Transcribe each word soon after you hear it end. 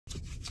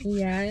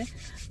Yeah.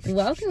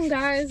 Welcome,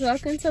 guys.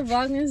 Welcome to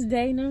Vlogmas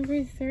day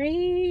number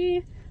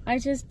 3. I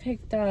just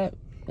picked up.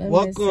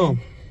 Welcome.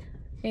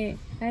 Hey,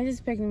 I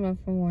just picked him up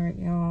from work,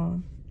 y'all.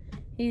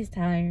 He's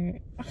tired.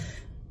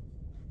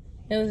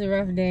 It was a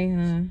rough day,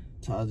 huh?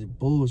 Tired of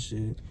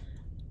bullshit.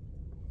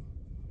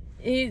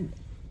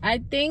 I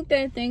think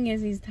the thing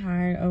is he's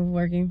tired of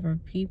working for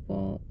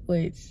people,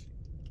 which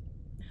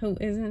who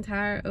isn't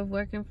tired of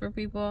working for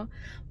people?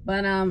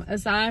 But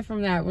aside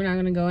from that, we're not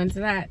gonna go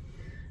into that.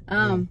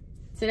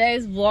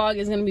 Today's vlog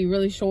is gonna be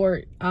really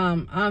short.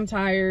 I'm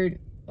tired,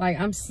 like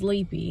I'm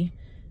sleepy.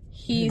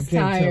 He's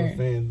tired. Tell the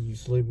fans you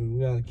sleeping.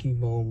 We gotta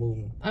keep on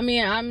moving. I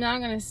mean, I'm not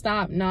gonna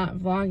stop not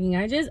vlogging.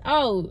 I just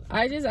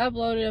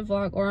uploaded a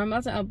vlog, or I'm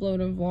about to upload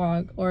a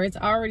vlog, or it's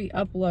already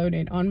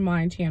uploaded on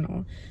my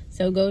channel.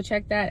 So go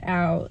check that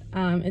out.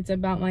 It's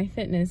about my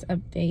fitness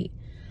update.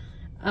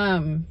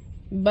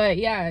 But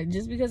yeah,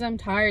 just because I'm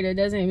tired, it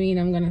doesn't mean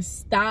I'm gonna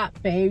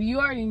stop, babe. You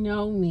already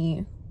know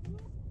me.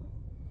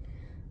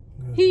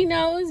 He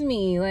knows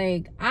me.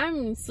 Like,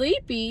 I'm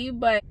sleepy,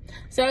 but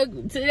so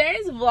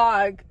today's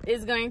vlog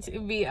is going to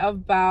be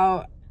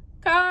about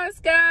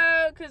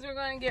Costco, because we're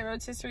going to get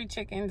rotisserie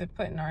chicken to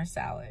put in our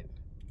salad.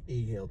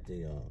 Eat healthy,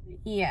 y'all.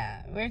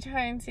 Yeah, we're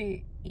trying to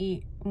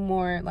eat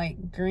more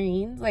like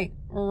greens, like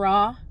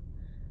raw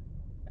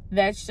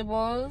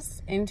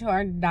vegetables into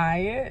our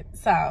diet.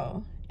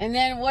 So, and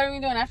then what are we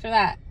doing after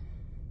that?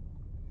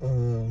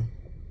 Going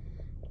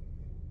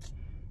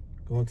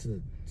to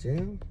the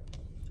gym?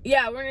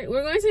 Yeah, we're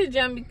going to the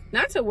gym,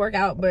 not to work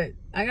out, but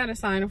I gotta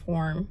sign a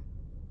form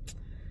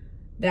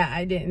that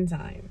I didn't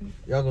sign.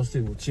 Y'all gonna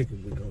see what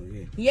chicken we gonna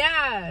get.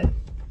 Yeah,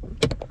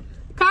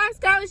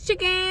 Costco's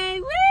chicken.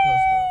 Woo!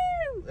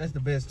 Costco. That's the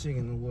best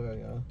chicken in the world,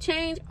 y'all.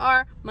 Change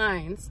our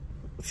minds.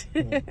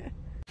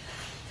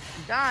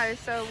 Guys,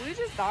 so we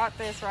just got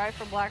this right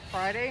for Black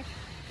Friday.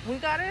 We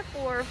got it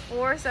for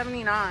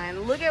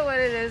 $4.79. Look at what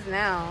it is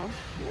now.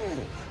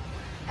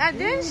 And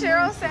didn't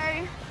Cheryl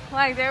say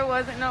like there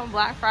wasn't no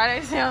Black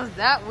Friday sales?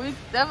 That we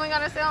definitely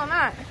got a sale on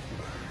that.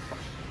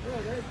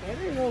 Yeah, that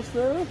ain't no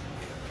sale.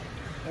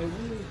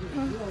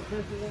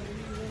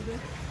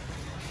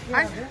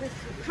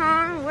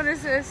 What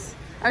is this?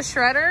 A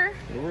shredder?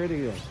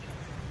 Radio.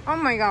 Oh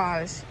my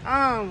gosh.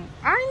 I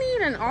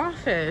need an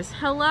office.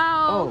 Hello.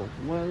 Oh,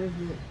 well,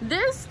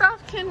 this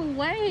stuff can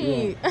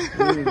wait. Yeah,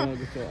 really gonna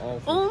get your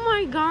office. Oh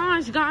my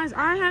gosh, guys,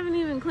 I haven't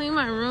even cleaned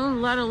my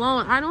room, let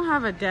alone I don't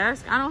have a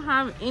desk. I don't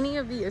have any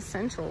of the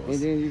essentials.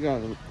 And then you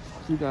got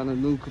a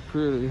new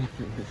computer.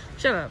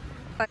 Shut up.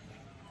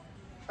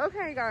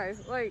 Okay,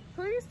 guys, like,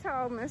 please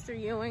tell Mr.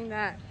 Ewing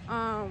that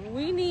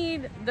we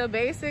need the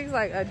basics,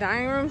 like a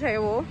dining room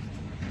table,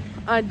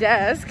 a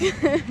desk.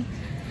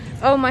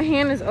 Oh, my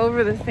hand is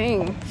over the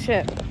thing.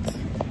 Shit.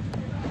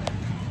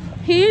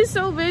 He's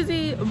so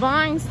busy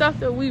buying stuff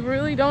that we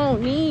really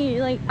don't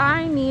need. Like,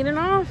 I need an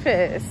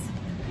office.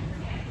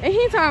 And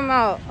he talking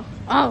about,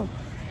 oh,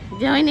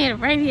 do we need a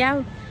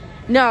radio?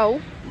 No.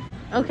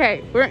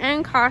 Okay, we're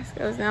in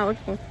Costco's now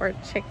looking for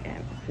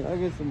chicken. Can I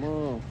get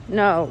some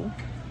No.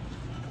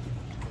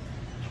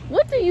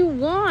 What do you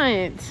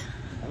want?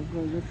 I'm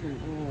gonna get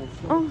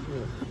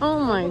some oh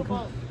my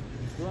god.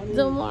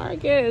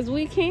 Demarcus,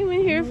 we came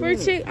in here for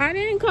chicken. I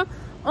didn't come.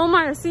 Oh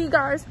my, see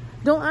guys,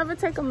 don't ever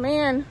take a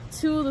man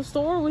to the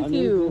store with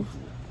you.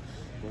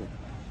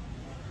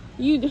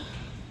 Do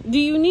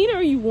you need it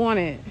or you want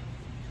it?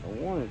 I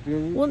want it,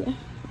 dude. What?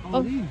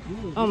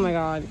 Oh my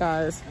god,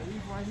 guys.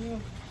 Right here.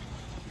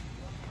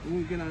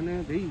 You get on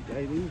there to eat.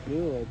 They eat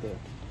good right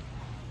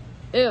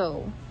there.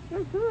 Ew.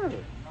 They're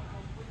good.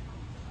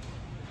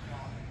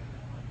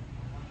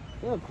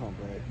 They'll come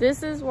back.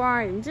 This is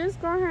why,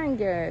 just go ahead and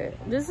get it.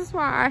 This is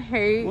why I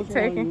hate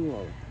taking.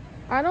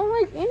 I don't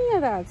like any of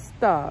that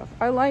stuff.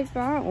 I like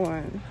that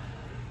one.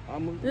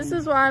 This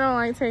is why I don't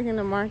like taking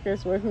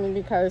Demarcus with me,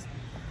 because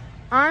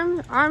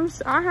I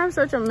have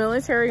such a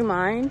military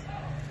mind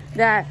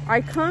that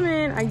I come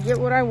in, I get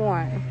what I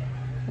want,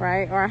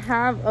 right? Or I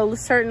have a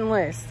certain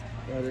list.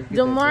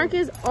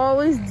 Demarcus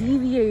always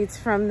deviates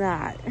from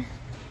that.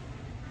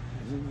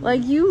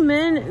 Like, you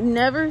men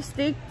never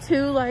stick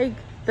to like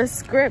the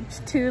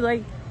script, to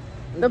like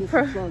the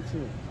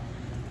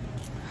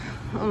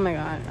oh my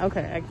god.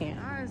 Okay, I can't.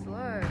 Guys,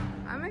 look,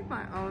 I make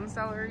my own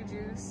celery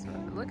juice.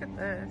 Look at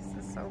this.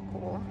 It's so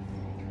cool.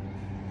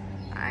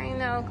 I didn't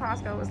know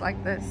Costco was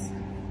like this.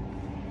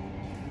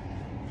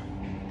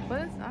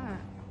 What is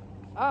that?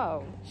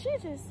 Oh, she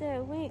just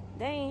said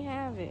they ain't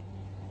have it.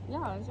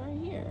 Yeah, it's right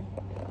here.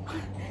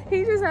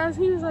 He just asked,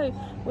 he was like,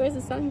 where's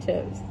the sun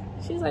chips?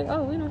 She's like,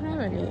 oh, we don't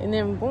have any. And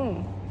then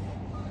boom.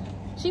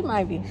 She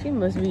must be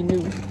new.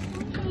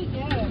 What can we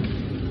get?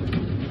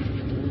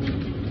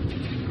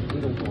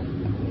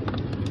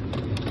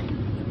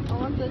 I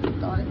want the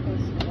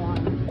darkest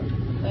one.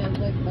 That's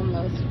like the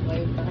most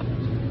flavor.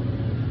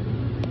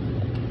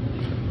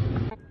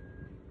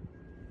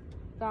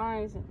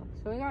 Guys,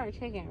 so we got our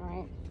chicken,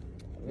 right?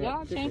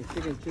 Y'all change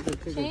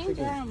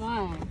our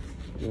mind.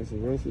 That's the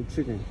roasted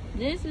chicken.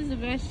 This is the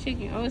best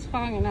chicken. Oh, it's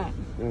fogging up.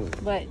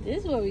 But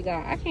this is what we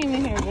got. I came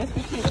in here just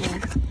for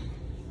chicken.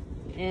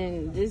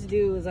 and this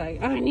dude was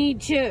like, I need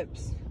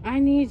chips. I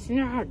need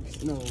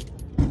snacks. No.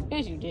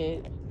 Yes, you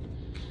did.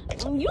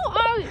 You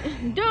are,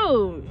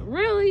 dude,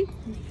 really?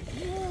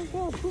 Yeah,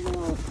 God, put me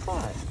on the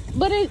spot.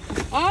 But it,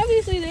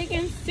 obviously they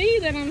can see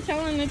that I'm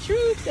telling the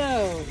truth,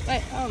 though.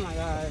 Like, oh my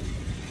God.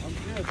 I'm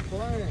just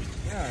playing.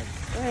 God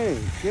dang,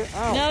 get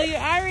out. No, you're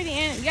already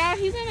in. Y'all,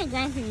 he's in a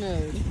grumpy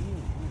mood.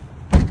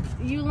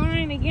 You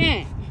lying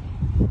again.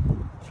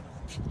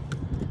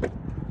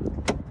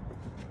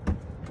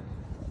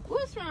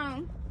 What's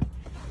wrong?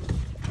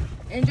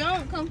 And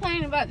don't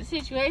complain about the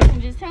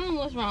situation. Just tell him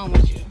what's wrong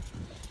with you.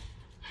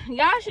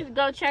 Y'all should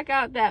go check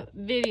out that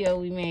video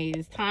we made.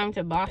 It's time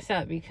to boss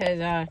up,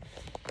 because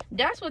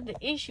that's what the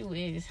issue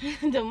is.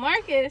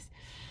 Demarcus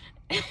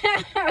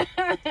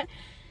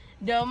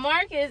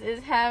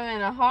is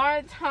having a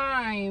hard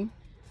time.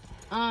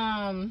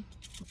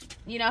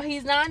 You know,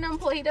 he's not an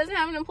employee. He doesn't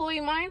have an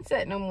employee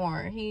mindset no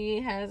more.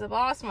 He has a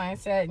boss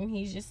mindset, and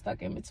he's just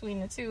stuck in between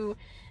the two.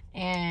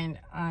 And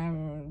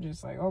I'm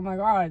just like, oh my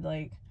God,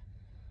 like,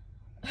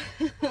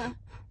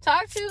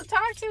 talk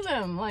to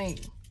them. Like,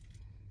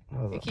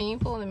 can you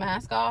pull the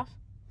mask off?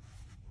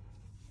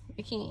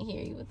 I can't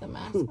hear you with the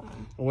mask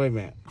on. Wait a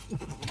minute.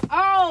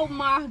 Oh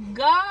my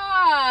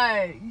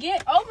God!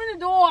 Open the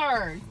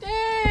door.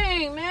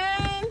 Dang,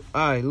 man.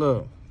 All right,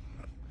 look.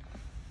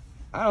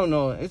 I don't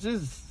know. It's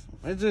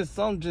just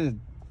something just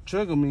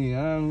triggered me.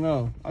 I don't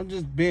know. I'm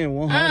just being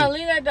 100.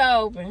 Leave that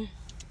door open.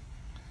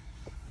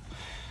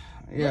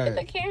 Yeah. Look at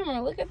the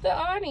camera. Look at the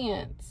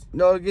audience.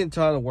 No, I'm getting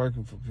tired of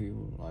working for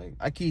people. Like,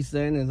 I keep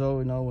saying this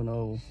over and over and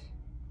over.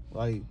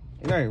 Like,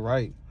 it ain't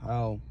right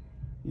how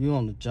you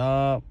on the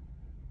job,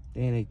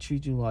 then they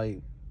treat you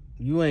like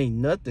you ain't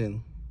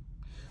nothing.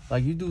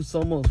 Like, you do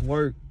so much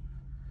work,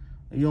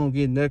 and you don't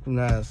get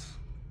recognized.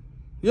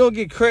 You don't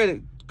get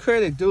credit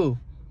due.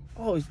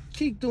 Oh,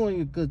 keep doing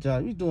your good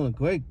job. You're doing a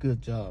great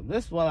good job.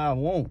 That's what I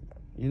want,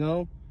 you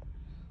know?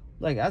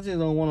 Like, I just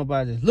don't want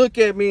nobody to just look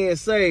at me and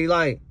say,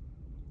 like,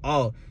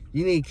 oh,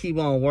 you need to keep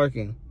on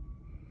working.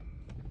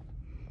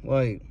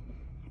 Like,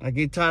 I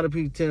get tired of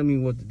people telling me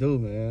what to do,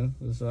 man.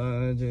 So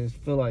I just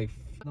feel like,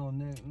 well,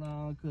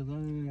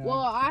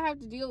 I have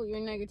to deal with your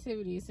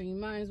negativity, so you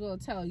might as well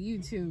tell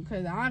YouTube,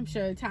 because I'm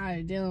sure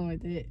tired of dealing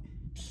with it.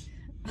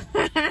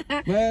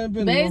 Man,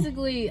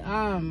 basically, it's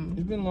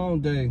been a long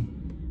day.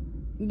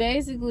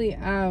 Basically,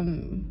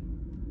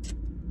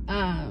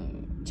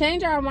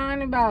 change our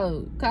mind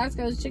about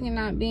COSTCO's chicken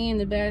not being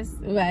the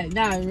best. But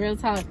no, real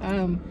talk.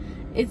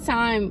 It's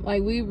time.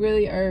 Like, we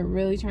really are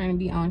trying to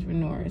be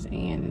entrepreneurs,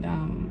 and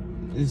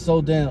it's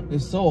so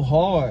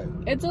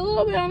hard. It's a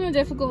little bit on the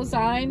difficult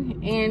side,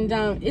 and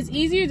it's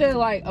easier to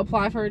like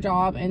apply for a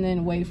job and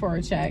then wait for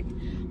a check.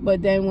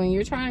 But then when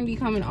you're trying to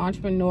become an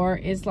entrepreneur,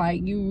 it's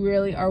like you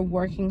really are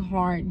working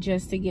hard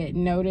just to get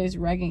noticed,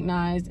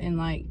 recognized, and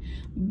like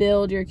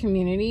build your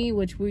community,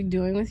 which we're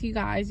doing with you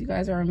guys. You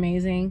guys are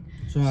amazing.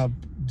 Trying to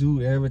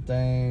do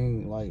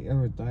everything,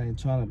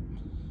 trying to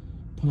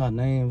put our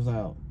names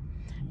out.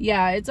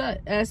 Yeah, it's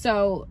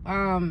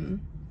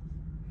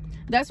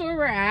that's where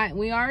we're at.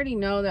 We already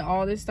know that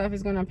all this stuff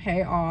is going to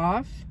pay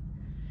off,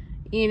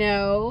 you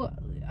know,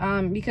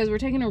 because we're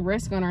taking a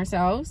risk on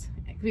ourselves.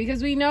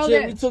 Because we know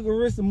that we took a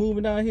risk of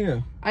moving out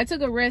here. I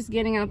took a risk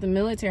getting out the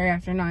military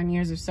after 9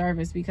 years of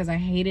service because I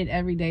hated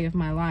every day of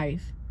my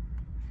life.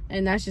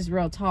 And that's just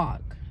real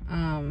talk.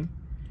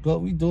 But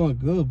we doing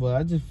good, but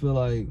I just feel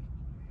like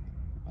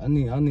I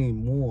need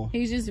more.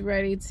 He's just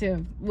ready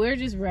to, we're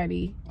just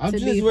ready. I'm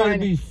just ready to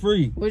be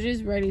free. We're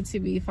just ready to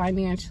be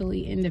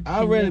financially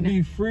independent. I'm ready to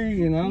be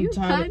free, and I'm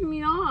tired. You cut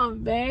me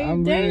off, babe.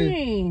 I'm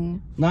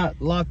Dang.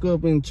 Not lock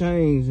up in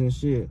chains and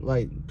shit.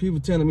 Like, people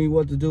telling me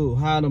what to do,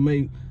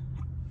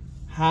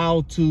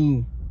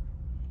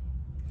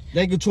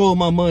 they control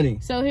my money.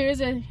 So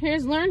here's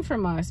learn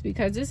from us,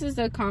 because this is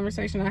a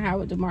conversation I have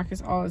with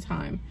Demarcus all the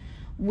time.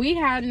 We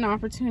had an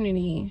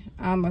opportunity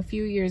a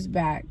few years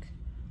back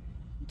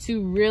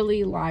to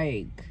really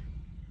like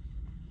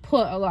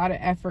put a lot of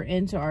effort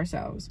into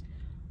ourselves.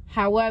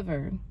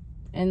 However,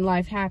 and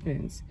life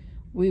happens,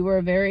 we were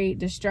very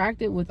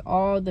distracted with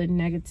all the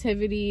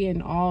negativity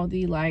and all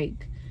the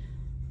like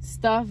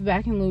stuff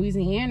back in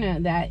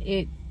Louisiana that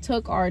it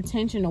took our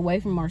attention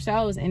away from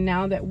ourselves. And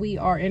now that we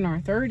are in our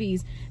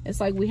 30s, it's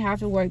like we have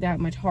to work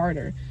that much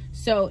harder.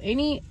 So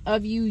any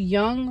of you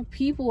young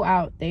people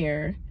out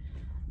there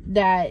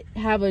that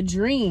have a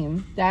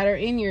dream, that are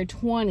in your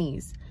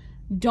 20s,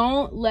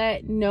 don't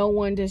let no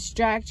one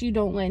distract you.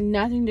 Don't let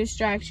nothing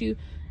distract you.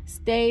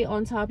 Stay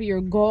on top of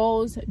your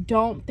goals.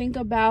 Don't think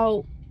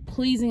about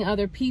pleasing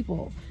other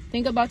people.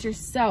 Think about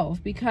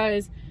yourself,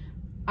 because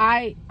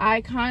I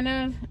kind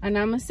of, and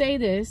I'm gonna say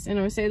this, and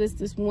I'm gonna say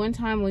this one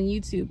time on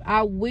YouTube,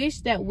 I wish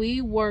that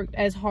we worked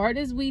as hard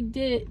as we're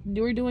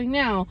doing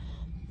now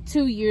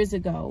 2 years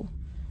ago,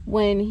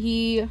 when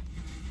he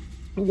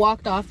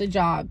walked off the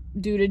job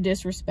due to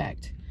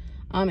disrespect.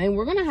 And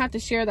we're gonna have to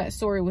share that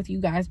story with you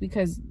guys,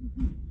 because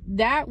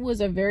that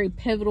was a very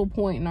pivotal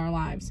point in our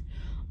lives.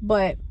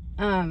 But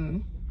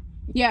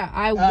yeah,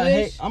 I'm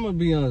gonna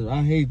be honest,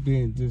 I hate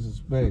being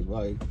disrespected.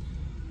 Like,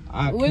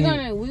 we're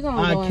gonna go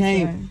I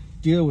can't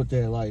deal with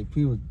that. Like,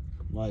 people,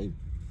 like,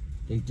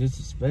 they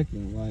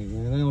disrespecting. Like,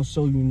 man, they don't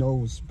show you no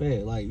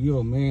respect. Like,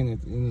 you're a man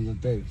at the end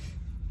of the day.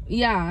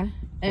 Yeah,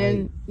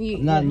 and like,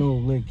 not no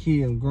little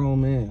kid and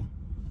grown man.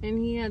 And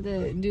he had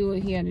to do what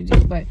he had to do.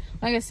 But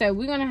like I said,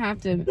 we're gonna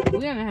have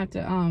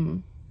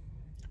to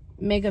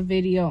make a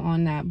video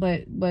on that.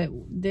 But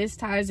this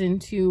ties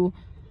into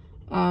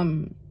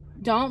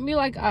don't be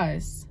like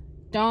us.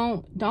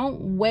 Don't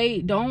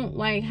wait. Don't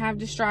like have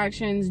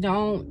distractions.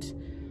 Don't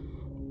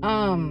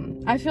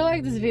I feel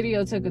like this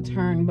video took a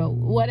turn, but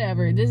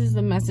whatever. This is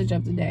the message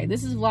of the day.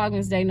 This is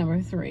Vlogmas day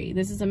number 3.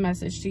 This is a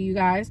message to you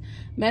guys.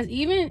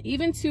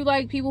 Even to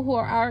like people who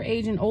are our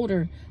age and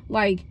older.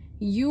 Like,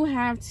 you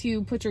have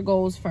to put your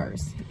goals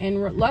first.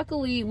 And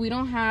luckily, we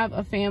don't have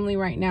a family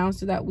right now,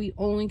 so that we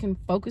only can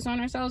focus on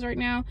ourselves right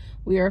now.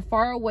 We are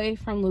far away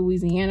from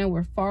Louisiana.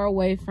 We're far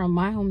away from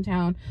my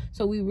hometown,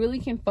 so we really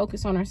can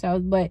focus on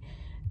ourselves. But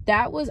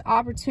that was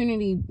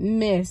opportunity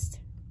missed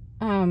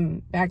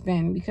back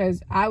then,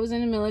 because I was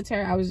in the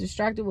military. I was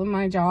distracted with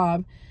my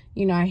job.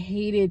 You know, I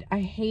hated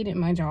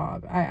my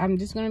job. I'm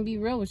just gonna be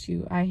real with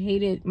you. I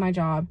hated my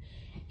job.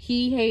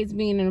 He hates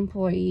being an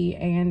employee,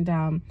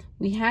 and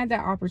we had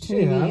that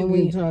opportunity. Yeah, and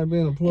we tired of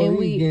being an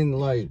employee,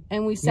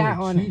 and we sat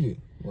on it.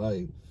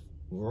 Like,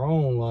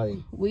 wrong. Like,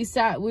 I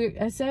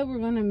said we're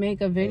gonna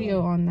make a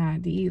video on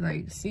that.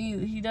 Like, see,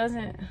 he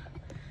doesn't.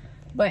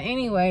 But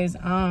anyways,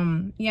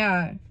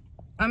 yeah,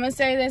 I'm gonna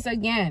say this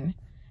again.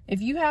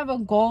 If you have a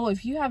goal,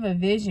 if you have a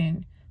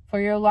vision for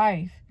your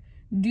life,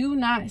 do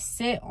not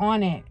sit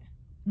on it.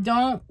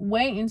 Don't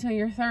wait until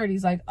your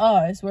 30s like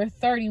us. We're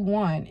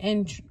 31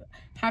 and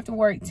have to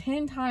work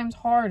 10 times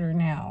harder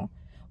now,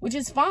 which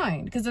is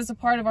fine because it's a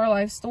part of our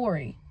life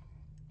story.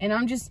 And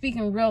I'm just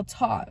speaking real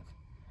talk.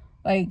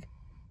 Like,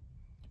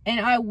 and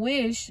I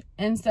wish,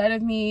 instead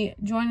of me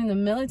joining the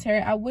military,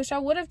 I wish I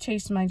would have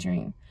chased my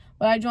dream.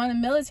 But I joined the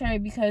military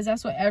because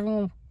that's what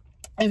everyone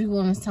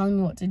was telling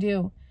me what to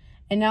do.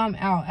 And now I'm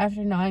out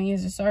after 9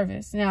 years of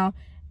service. Now,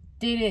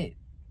 did it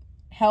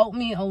help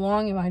me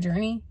along in my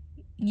journey?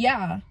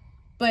 Yeah.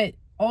 But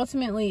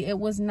ultimately, it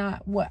was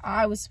not what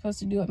I was supposed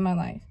to do with my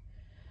life.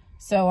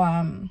 So,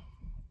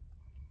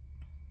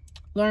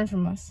 learn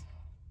from us.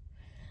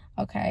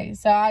 Okay.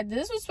 So,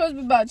 this was supposed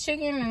to be about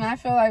chicken, and I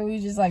feel like we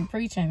just like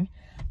preaching.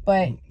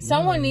 But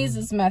someone needs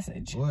this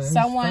message. Well,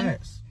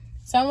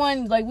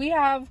 someone, like, we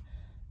have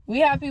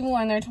people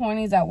in their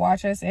 20s that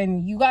watch us,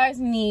 and you guys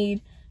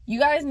need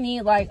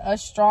like a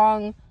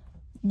strong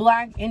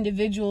black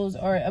individuals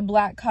or a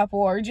black couple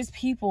or just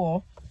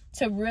people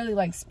to really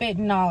like spit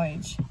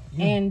knowledge.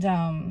 Yeah.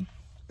 And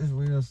it's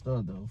real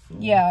stuff though.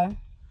 Yeah.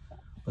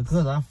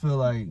 Because I feel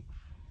like,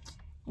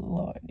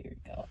 Lord, here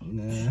we go.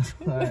 Nah,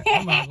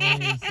 I'm not gonna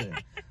even say.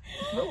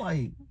 I feel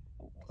like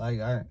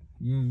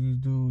you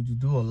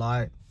do a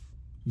lot.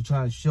 You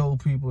try to show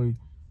people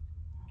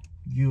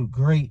you're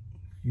great.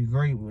 You're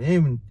great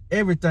with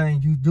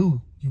everything you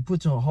do. You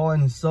put your heart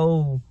and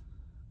soul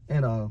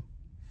in a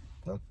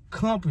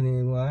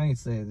company. Well, I ain't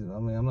saying it. I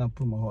mean, I'm not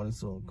putting my heart and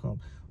soul in a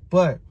company.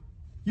 But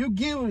you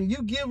give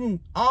them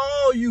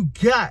all you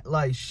got.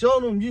 Like, show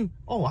them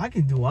I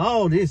can do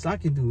all this. I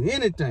can do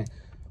anything.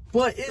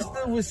 But it's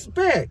the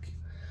respect.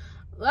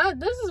 Well,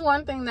 this is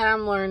one thing that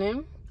I'm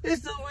learning.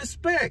 It's the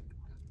respect.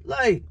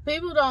 Like,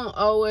 people don't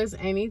owe us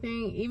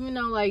anything, even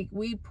though like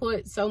we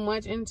put so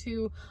much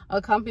into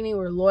a company.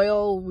 We're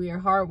loyal, we are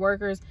hard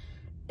workers.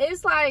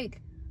 It's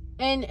like,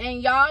 and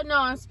y'all know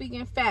I'm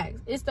speaking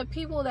facts. It's the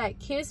people that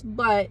kiss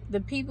butt, the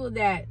people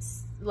that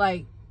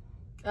like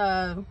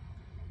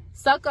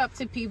suck up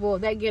to people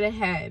that get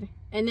ahead.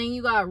 And then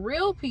you got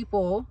real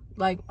people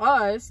like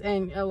us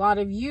and a lot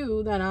of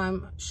you that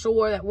I'm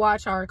sure that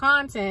watch our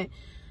content,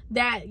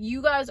 that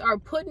you guys are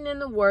putting in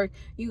the work.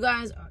 You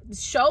guys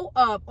show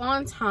up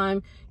on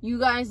time. You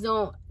guys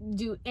don't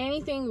do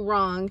anything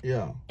wrong.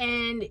 Yeah.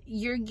 And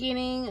you're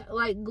getting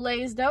like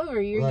glazed over.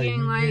 You're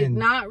getting like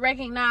not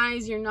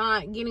recognized. You're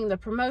not getting the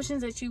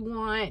promotions that you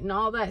want and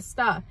all that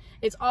stuff.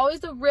 It's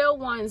always the real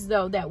ones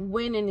though that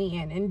win in the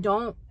end. And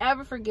don't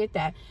ever forget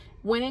that.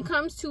 When it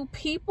comes to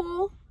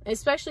people,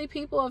 especially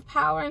people of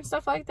power and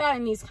stuff like that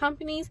in these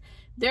companies,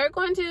 they're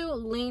going to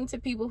lean to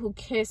people who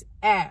kiss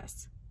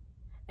ass.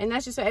 And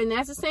that's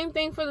the same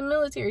thing for the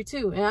military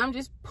too. And I'm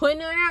just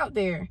putting it out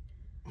there.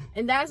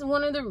 And that's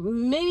one of the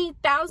many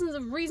thousands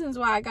of reasons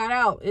why I got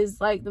out, is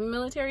like the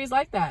military is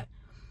like that.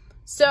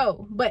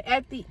 So, but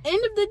at the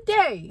end of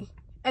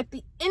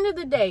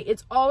the day,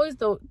 it's always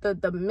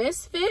the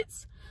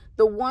misfits,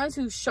 the ones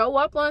who show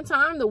up on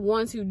time, the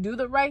ones who do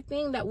the right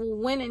thing that will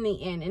win in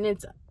the end.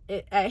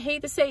 And I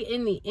hate to say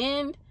in the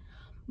end,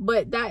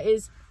 but that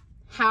is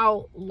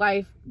how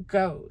life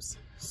goes.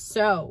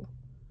 So,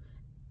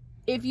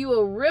 if you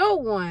a real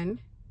one,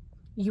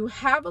 you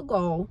have a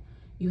goal,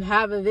 you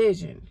have a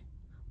vision,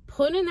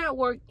 put in that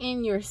work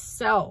in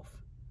yourself.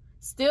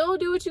 Still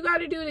do what you got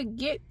to do to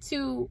get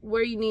to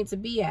where you need to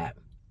be at.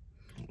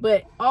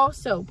 But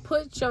also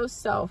put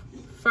yourself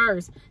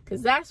first,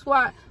 because that's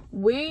what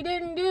we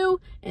didn't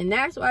do, and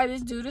that's why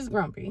this dude is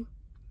grumpy.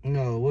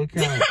 No, what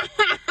kind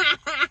of...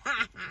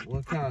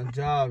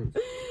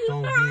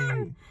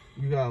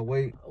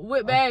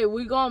 babe.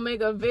 We gonna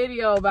make a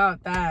video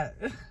about that.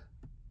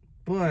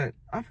 But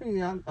I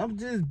mean, I'm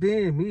just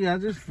being me. I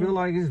just feel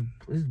like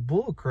it's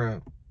bull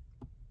crap.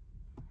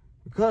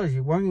 Because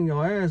you're working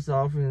your ass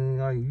off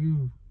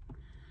and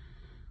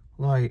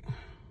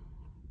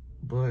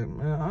but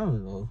man, I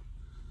don't know.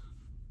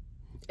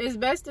 It's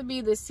best to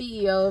be the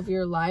CEO of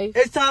your life.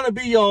 It's time to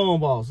be your own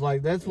boss.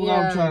 Like, that's what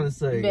I'm trying to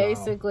say.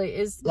 Basically,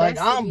 it's like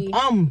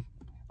I'm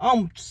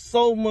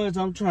so much.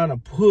 I'm trying to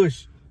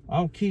push.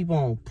 I'm keep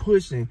on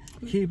pushing.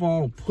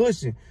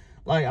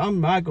 Like,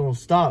 I'm not gonna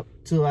stop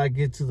till I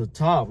get to the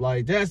top.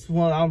 Like, that's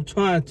what I'm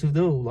trying to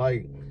do.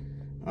 Like,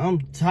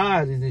 I'm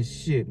tired of this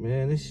shit,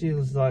 man. This shit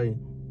is like,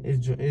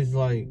 it's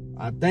like,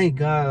 I thank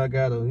God I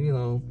got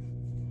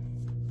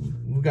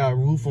we got a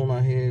roof on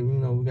our head, we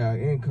got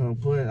income,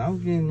 but I'm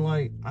getting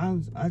like,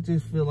 I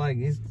just feel like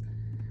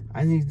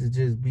I need to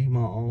just be my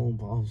own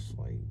boss,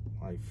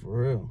 like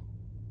for real.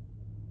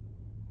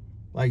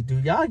 Like, do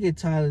y'all get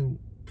tired of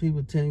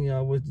people telling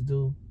y'all what to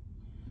do?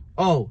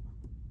 Oh,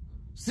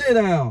 sit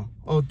down.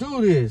 Oh,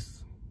 do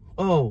this.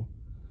 Oh,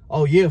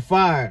 you're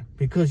fired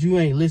because you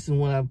ain't listening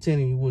when I'm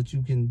telling you what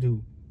you can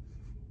do.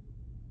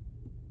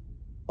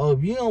 Oh,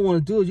 if you don't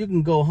want to do it, you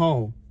can go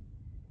home.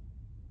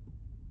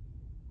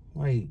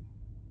 Like,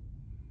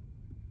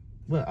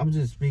 but I'm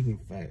just speaking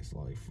facts,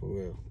 like, for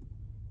real.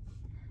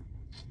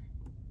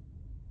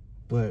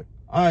 But,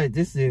 all right,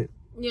 this is it.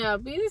 Yeah,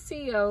 be the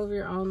CEO of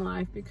your own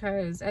life,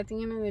 because at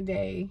the end of the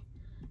day,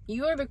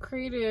 you are the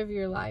creator of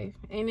your life.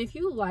 And if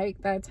you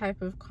like that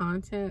type of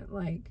content,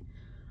 like,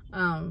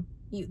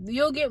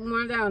 you'll get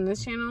more of that on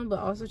this channel, but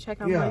also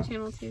check out my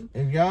channel too.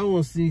 If y'all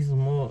want to see some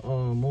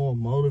more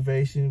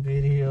motivation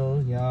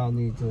videos, y'all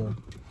need to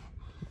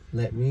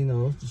let me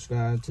know.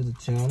 Subscribe to the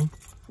channel.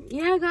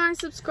 Yeah, guys,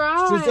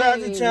 subscribe. Subscribe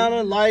to the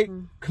channel, like,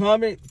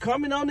 comment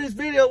on this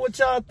video what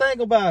y'all think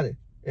about it.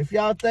 If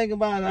y'all think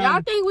about it,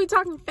 y'all think we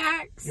talking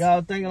facts?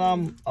 Y'all thinking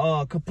I'm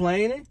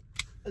complaining?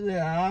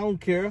 Yeah, I don't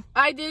care.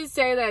 I did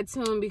say that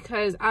to him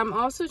because I'm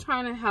also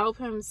trying to help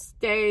him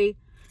stay,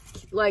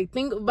 like,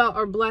 think about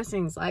our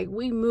blessings. Like,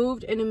 we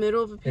moved in the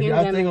middle of a pandemic.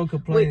 If y'all think I'm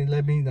complaining,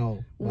 let me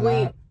know.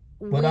 But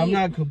I'm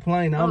not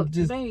complaining. I'm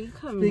just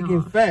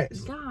speaking facts.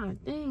 God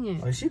dang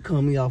it. Like, she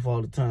cut me off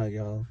all the time,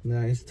 y'all.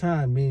 Now it's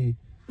time me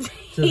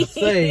to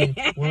say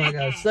what I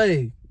gotta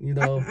say, This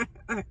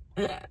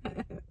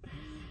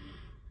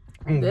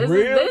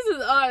is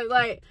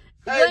like,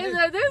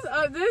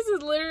 this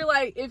is literally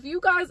like, if you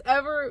guys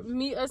ever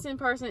meet us in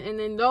person, and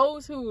then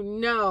those who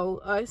know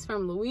us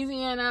from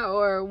Louisiana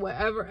or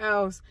whatever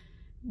else,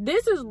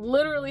 this is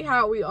literally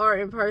how we are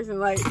in person.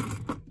 Like,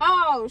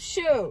 oh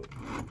shoot,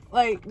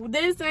 like, we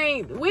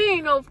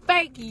ain't no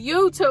fake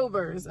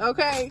YouTubers,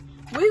 okay?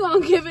 We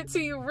gonna give it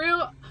to you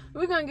real.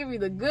 We're gonna give you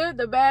the good,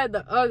 the bad,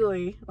 the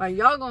ugly. Like,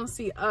 y'all gonna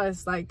see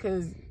us, like,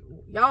 cause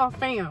y'all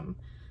fam.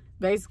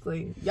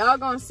 Basically, y'all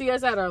gonna see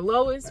us at our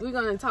lowest. We're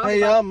gonna talk about...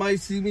 y'all might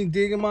see me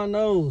digging my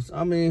nose.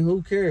 I mean,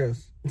 who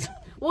cares?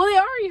 Well, they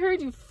already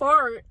heard you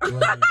fart. Well,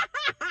 that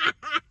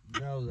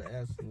was an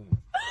accident.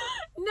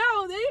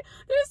 No,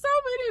 there's so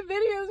many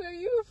videos where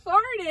you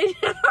farted.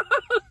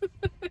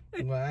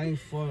 Well, I ain't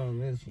farting on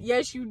this one.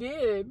 Yes, you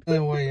did.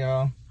 Anyway,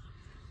 y'all.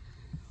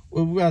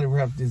 Well, we gotta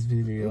wrap this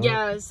video.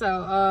 Yeah,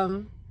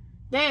 so,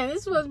 damn, this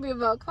is supposed to be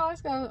about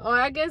COSTCO. Or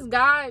I guess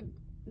God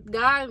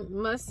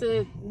must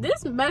have,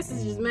 this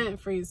message is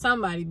meant for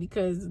somebody,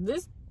 because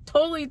this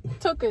totally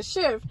took a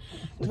shift.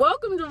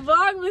 Welcome to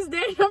Vlogmas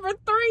day number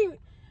 3.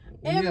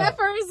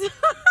 MFers.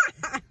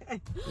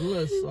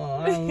 Listen,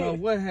 I don't know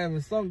what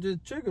happened. Something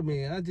just triggered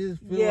me. I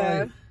just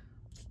feel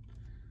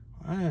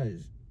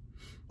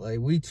like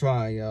we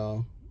try,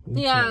 y'all.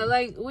 We are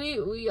like,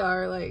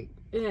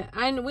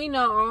 and we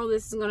know all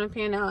this is gonna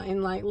pan out,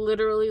 and like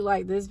literally,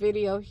 like this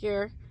video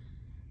here,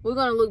 we're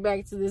gonna look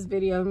back to this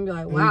video and be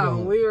like, wow,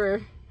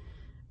 we're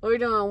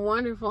doing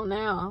wonderful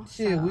now.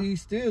 Shit, we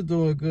still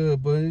doing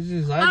good, but it's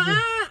just I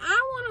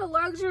want a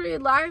luxury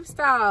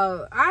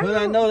lifestyle.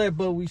 I know that,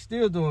 but we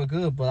still doing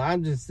good. But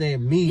I'm just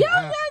saying me.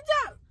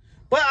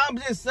 But I'm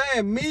just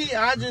saying me.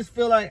 I just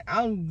feel like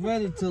I'm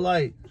ready to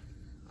like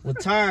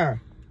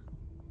retire.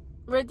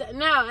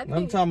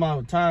 I'm talking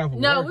about retiring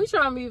from work. We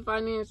trying to be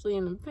financially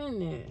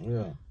independent.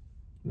 Yeah.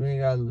 You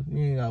ain't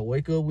gotta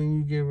wake up when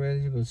you get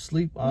ready. You can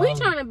sleep. We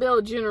trying to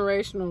build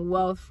generational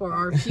wealth for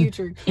our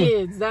future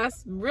kids.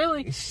 That's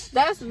one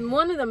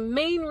of the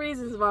main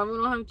reasons why we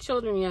don't have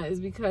children yet, is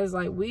because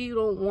like we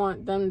don't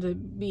want them to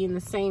be in the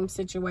same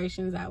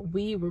situations that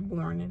we were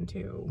born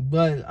into.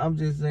 But I'm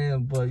just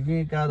saying, but you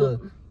ain't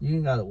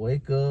gotta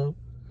wake up.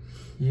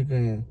 You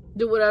can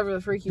do whatever the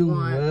freak you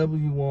want. Do whatever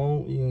you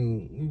want. You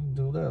can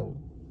do that.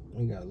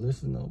 We gotta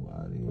listen to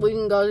nobody. We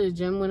can go to the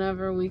gym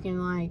whenever. We can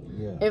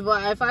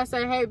if I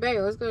say, hey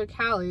babe, let's go to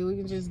Cali, we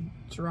can just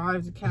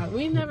drive to Cali.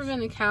 We've never been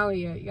to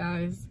Cali yet,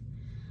 guys.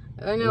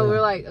 I know we're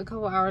like a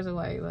couple hours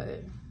away,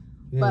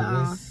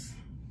 but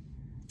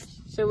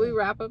should we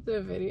wrap up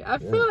the video? I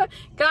feel like,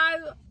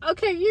 guys,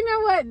 okay, you know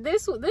what?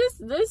 This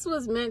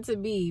was meant to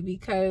be,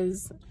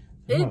 because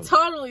It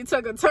totally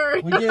took a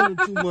turn. We're getting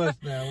too much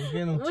now. We're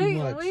getting too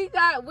much. We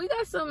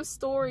got some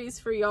stories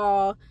for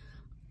y'all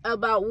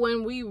about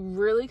when we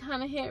really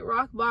kind of hit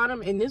rock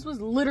bottom, and this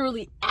was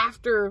literally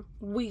after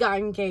we got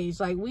engaged.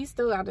 Like, we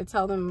still got to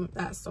tell them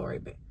that story,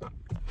 but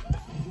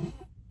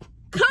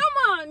come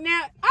on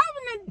now,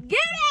 get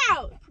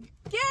out,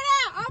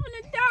 open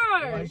the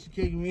door. Why she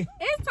kicking me?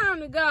 It's time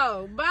to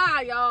go.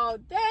 Bye, y'all.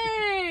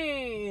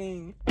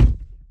 Dang.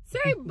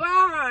 Say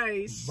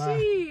bye.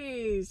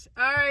 Sheesh.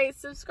 All right,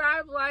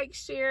 subscribe, like,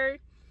 share,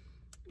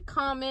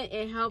 comment.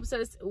 It helps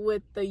us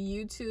with the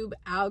YouTube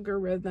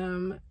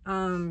algorithm.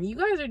 You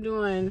guys are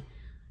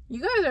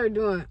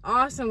doing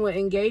awesome with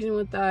engaging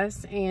with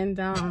us. And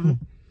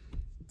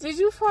did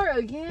you fart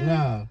again?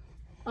 No.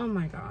 Oh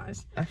my gosh.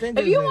 I think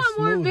if you want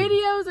more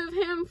videos of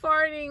him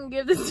farting,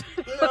 give this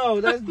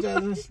no, that's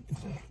just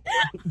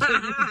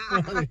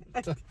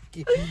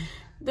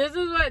this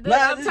is what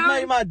this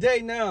made my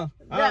day now.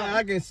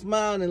 I can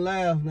smile and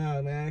laugh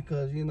now, man,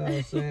 because you know what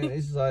I'm saying.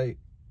 It's like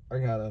I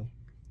gotta.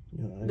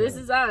 This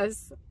is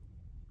us.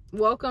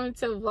 Welcome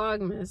to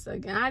Vlogmas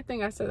again. I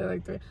think I said it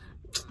like 3.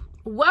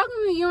 Welcome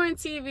to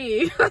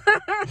UNTV.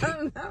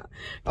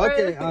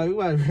 Okay, we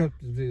might wrap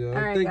this video.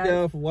 Right, thank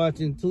y'all for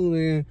watching. Tune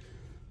in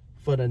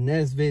for the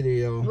next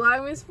video.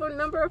 Vlogmas for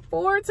number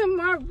 4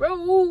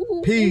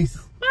 tomorrow. Peace.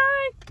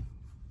 Bye.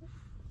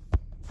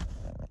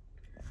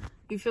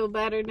 You feel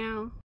better now?